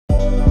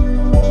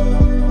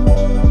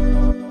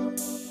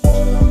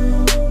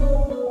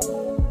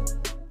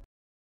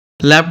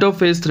Laptop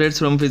face threats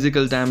from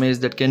physical damage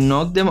that can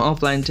knock them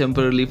offline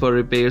temporarily for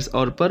repairs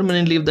or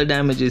permanently if the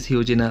damage is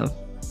huge enough.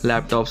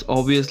 Laptops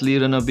obviously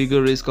run a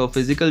bigger risk of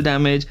physical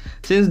damage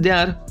since they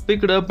are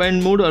picked up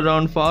and moved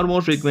around far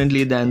more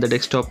frequently than the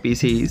desktop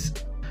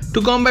PCs.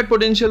 To combat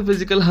potential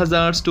physical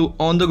hazards to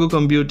on-the-go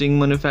computing,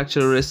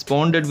 manufacturers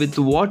responded with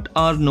what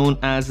are known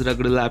as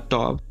rugged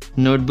laptops,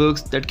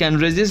 notebooks that can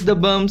resist the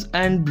bumps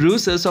and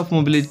bruises of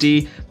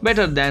mobility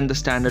better than the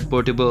standard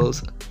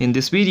portables. In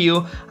this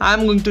video, I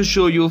am going to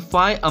show you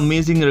 5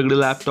 amazing rugged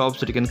laptops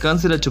that you can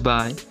consider to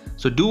buy.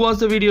 So do watch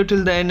the video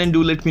till the end and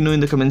do let me know in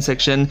the comment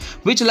section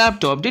which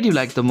laptop did you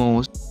like the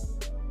most.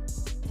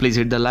 Please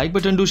hit the like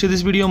button, do share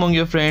this video among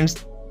your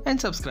friends and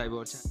subscribe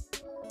our channel.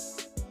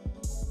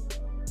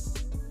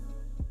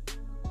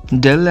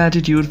 Dell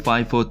Latitude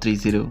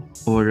 5430,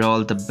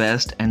 overall the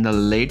best and the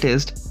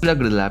latest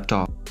rugged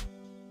laptop.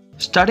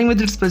 Starting with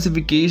its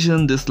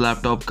specification, this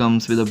laptop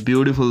comes with a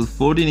beautiful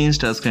 14-inch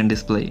touchscreen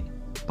display,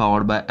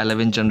 powered by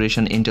 11th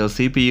generation Intel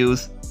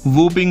CPUs,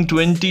 whopping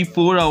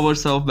 24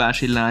 hours of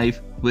battery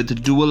life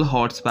with dual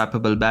hot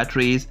swappable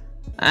batteries,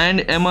 and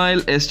MIL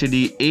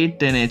STD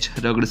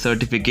 810H rugged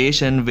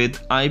certification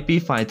with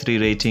IP53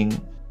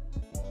 rating.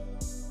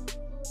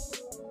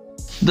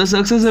 The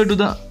successor to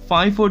the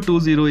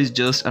 5420 is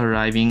just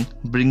arriving,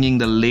 bringing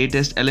the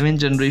latest 11th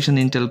generation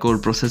Intel Core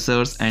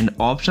processors and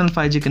optional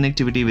 5G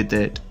connectivity with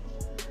it.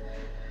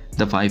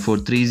 The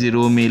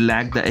 5430 may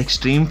lack the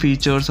extreme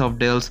features of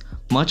Dell's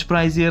much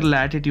pricier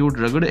Latitude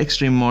rugged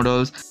extreme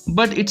models,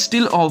 but it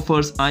still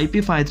offers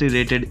IP53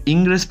 rated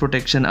ingress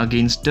protection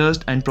against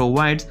dust and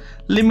provides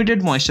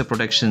limited moisture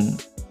protection.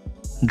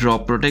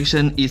 Drop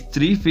protection is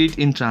 3 feet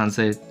in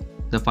transit.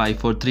 The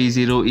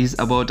 5430 is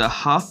about a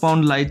half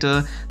pound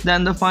lighter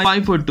than the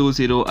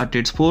 5420 at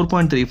its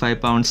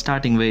 4.35 pound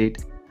starting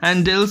weight,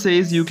 and Dell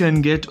says you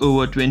can get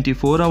over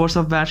 24 hours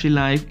of battery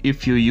life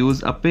if you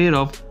use a pair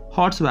of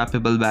hot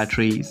swappable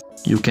batteries.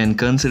 You can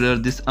consider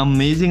this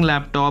amazing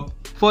laptop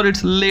for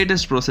its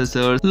latest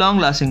processors,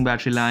 long-lasting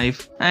battery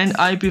life, and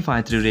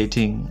IP53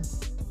 rating.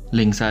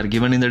 Links are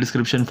given in the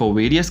description for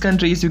various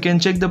countries. You can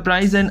check the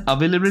price and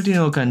availability in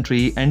your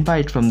country and buy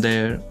it from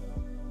there.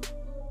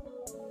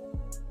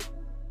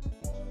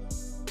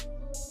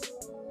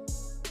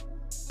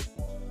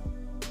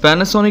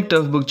 Panasonic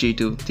Toughbook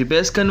G2, the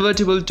best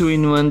convertible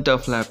 2-in-1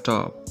 tough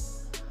laptop.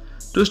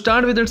 To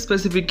start with its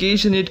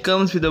specification, it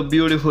comes with a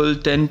beautiful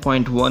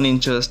 10.1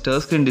 inches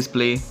touchscreen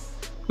display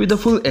with a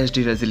full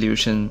HD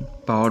resolution.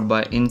 Powered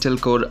by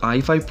Intel Core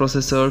i5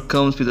 processor,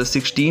 comes with a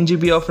 16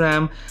 GB of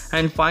RAM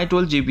and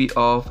 512 GB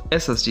of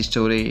SSD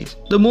storage.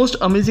 The most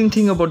amazing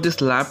thing about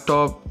this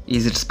laptop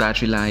is its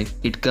battery life.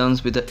 It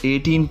comes with a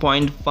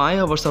 18.5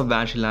 hours of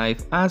battery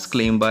life as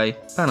claimed by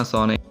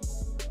Panasonic.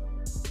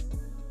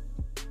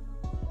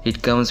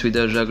 It comes with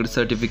a rugged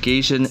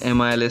certification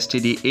MIL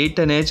STD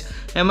 810H,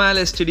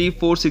 MIL STD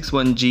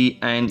 461G,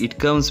 and it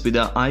comes with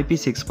a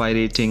IP65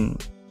 rating.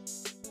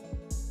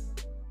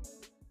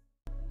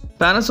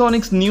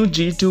 Panasonic's new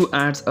G2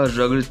 adds a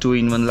rugged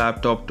 2-in-1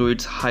 laptop to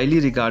its highly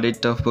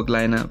regarded Toughbook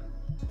lineup.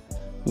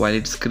 While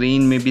its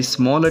screen may be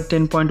small at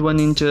 10.1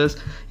 inches,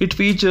 it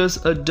features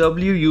a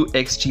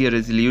WUXGA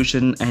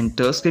resolution and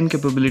touchscreen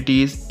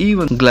capabilities,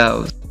 even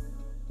gloves.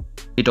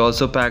 It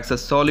also packs a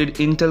solid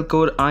Intel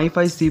Core i5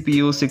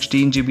 CPU,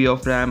 16 GB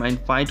of RAM and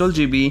 512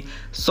 GB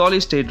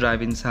solid-state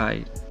drive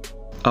inside.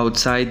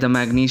 Outside, the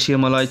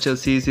magnesium alloy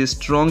chassis is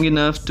strong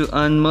enough to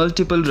earn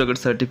multiple rugged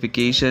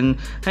certification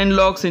and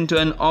locks into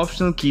an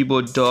optional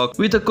keyboard dock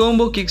with a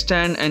combo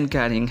kickstand and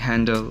carrying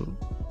handle.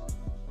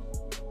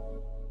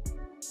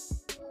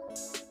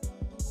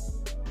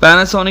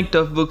 Panasonic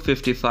Toughbook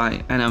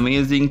 55, an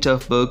amazing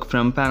toughbook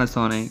from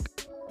Panasonic.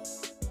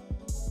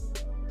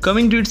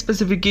 Coming to its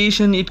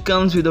specification, it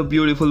comes with a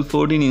beautiful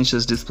 14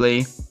 inches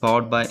display,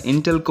 powered by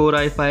Intel Core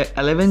i5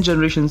 11th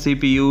generation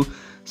CPU,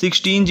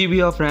 16 GB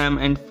of RAM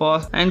and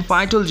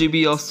 512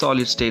 GB of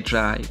solid-state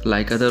drive.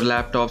 Like other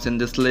laptops in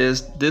this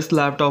list, this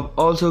laptop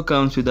also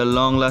comes with a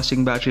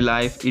long-lasting battery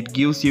life. It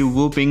gives you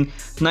whopping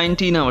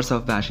 19 hours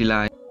of battery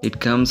life. It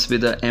comes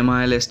with a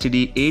MIL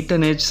STD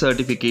 810H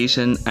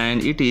certification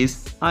and it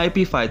is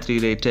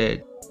IP53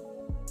 rated.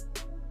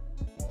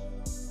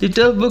 The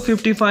Toughbook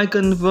 55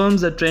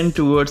 confirms a trend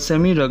towards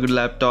semi-rugged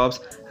laptops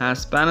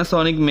as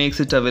Panasonic makes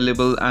it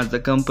available as the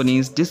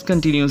company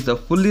discontinues the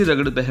fully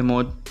rugged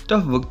behemoth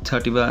Toughbook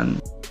 31.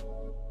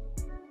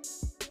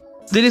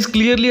 There is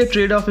clearly a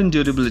trade-off in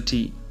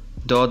durability.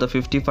 Though the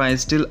 55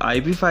 is still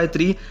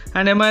IP53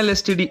 and MIL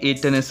STD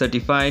 810S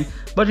certified,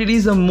 but it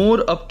is a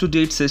more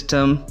up-to-date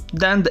system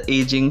than the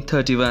aging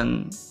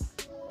 31.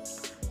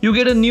 You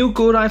get a new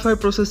Core i5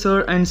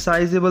 processor and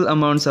sizable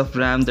amounts of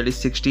RAM, that is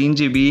 16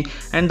 GB,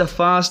 and the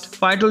fast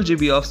 512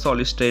 GB of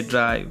solid-state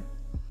drive.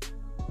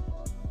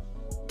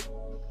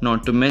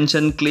 Not to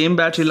mention claimed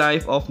battery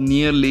life of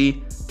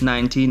nearly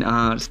 19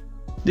 hours.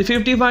 The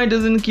 55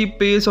 doesn't keep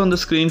pace on the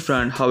screen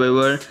front,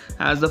 however,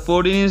 as the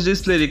 14-inch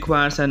display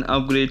requires an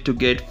upgrade to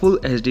get full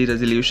HD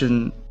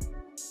resolution.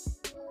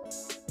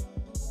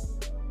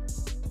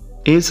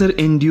 Acer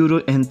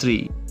Enduro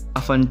N3,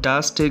 a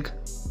fantastic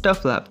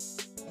tough laptop.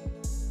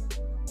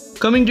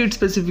 Coming to its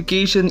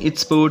specification, it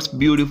sports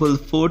beautiful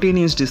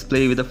 14-inch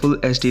display with a full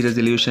HD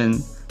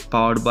resolution,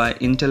 powered by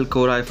Intel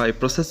Core i5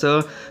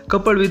 processor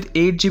coupled with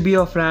 8 GB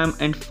of RAM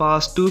and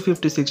fast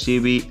 256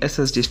 GB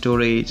SSD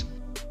storage.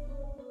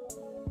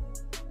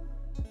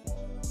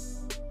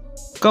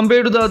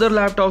 Compared to the other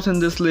laptops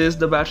in this list,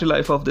 the battery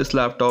life of this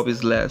laptop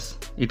is less.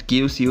 It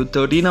gives you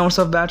 13 hours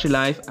of battery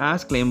life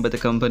as claimed by the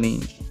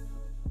company.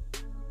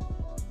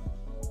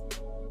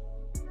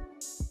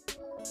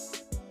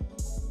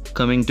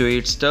 Coming to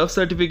its TUF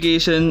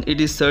certification,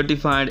 it is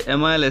certified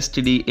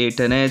MIL-STD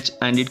A10H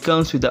and it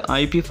comes with the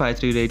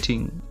IP53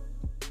 rating.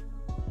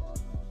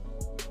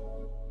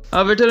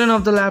 A veteran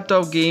of the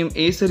laptop game,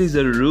 Acer is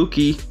a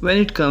rookie when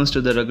it comes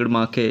to the rugged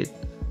market.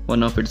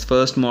 One of its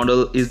first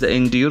model is the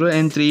Enduro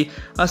N3,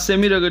 a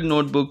semi-rugged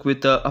notebook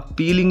with an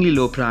appealingly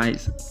low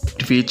price.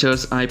 It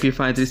features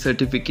IP53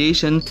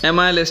 certification,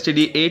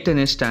 MIL-STD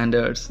A10H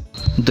standards,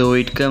 though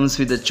it comes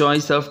with a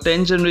choice of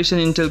 10th generation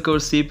Intel Core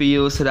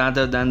CPUs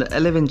rather than the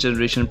 11th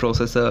generation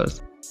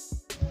processors.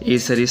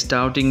 Acer is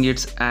touting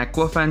its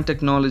Aquafan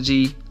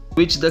technology,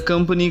 which the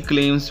company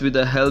claims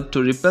will help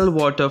to repel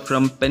water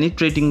from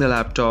penetrating the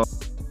laptop.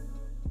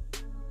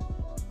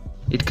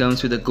 It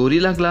comes with a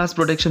Gorilla Glass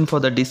protection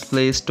for the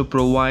displays to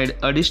provide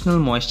additional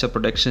moisture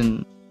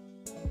protection.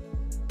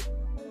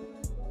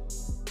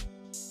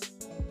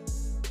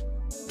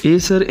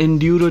 Acer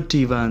Enduro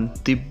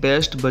T1, the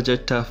best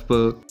budget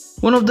toughbook.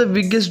 One of the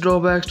biggest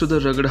drawbacks to the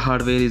rugged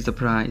hardware is the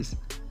price.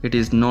 It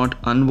is not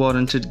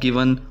unwarranted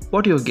given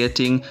what you're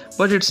getting,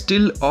 but it's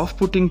still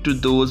off-putting to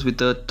those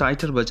with a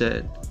tighter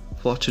budget.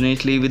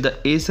 Fortunately, with the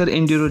Acer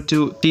Enduro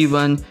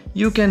T1,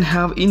 you can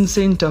have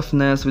insane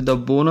toughness with the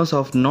bonus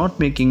of not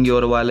making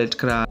your wallet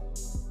cry.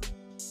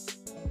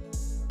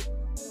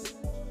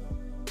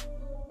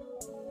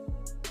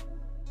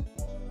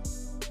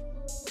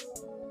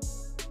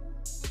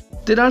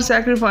 There are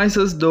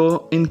sacrifices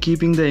though in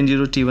keeping the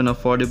Enduro T1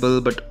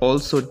 affordable but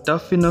also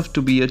tough enough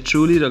to be a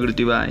truly rugged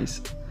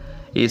device.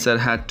 Acer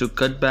had to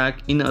cut back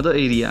in other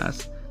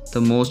areas.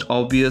 The most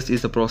obvious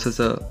is the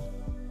processor.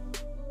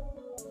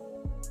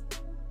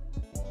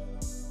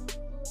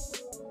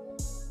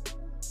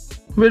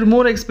 Where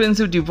more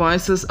expensive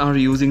devices are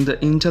using the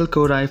Intel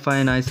Core i5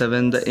 and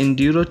i7, the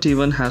Enduro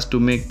T1 has to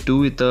make do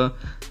with the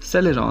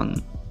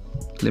Celeron,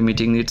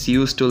 limiting its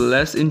use to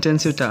less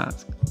intensive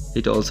tasks.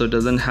 It also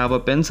doesn't have a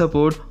pen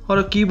support or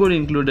a keyboard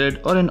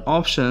included or an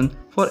option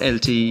for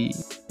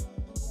LTE.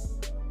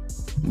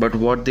 But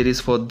what there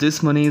is for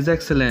this money is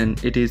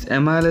excellent. It is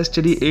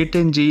MIL-STD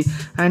A10G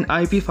and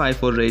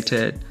IP54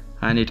 rated,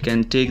 and it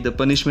can take the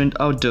punishment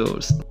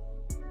outdoors.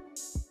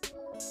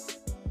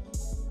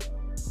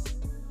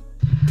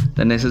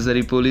 The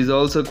necessary pull is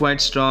also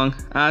quite strong,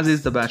 as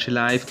is the battery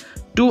life,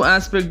 two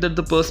aspects that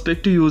the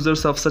prospective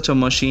users of such a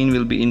machine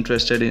will be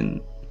interested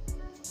in.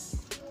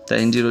 The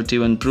Enduro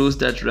T1 proves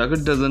that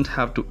rugged doesn't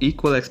have to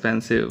equal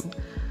expensive.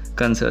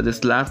 Consider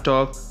this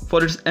laptop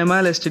for its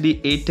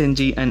MIL-STD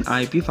A10G and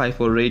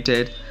IP54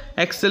 rated,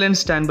 excellent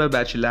standby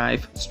battery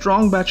life,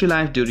 strong battery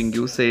life during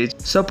usage,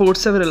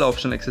 supports several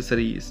optional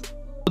accessories.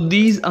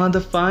 These are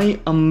the 5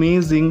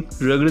 amazing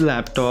rugged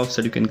laptops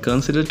that you can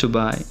consider to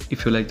buy.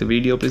 If you like the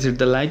video, please hit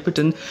the like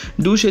button.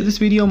 Do share this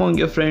video among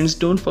your friends.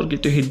 Don't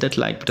forget to hit that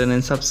like button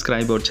and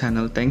subscribe our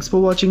channel. Thanks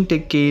for watching.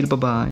 Take care. Bye bye.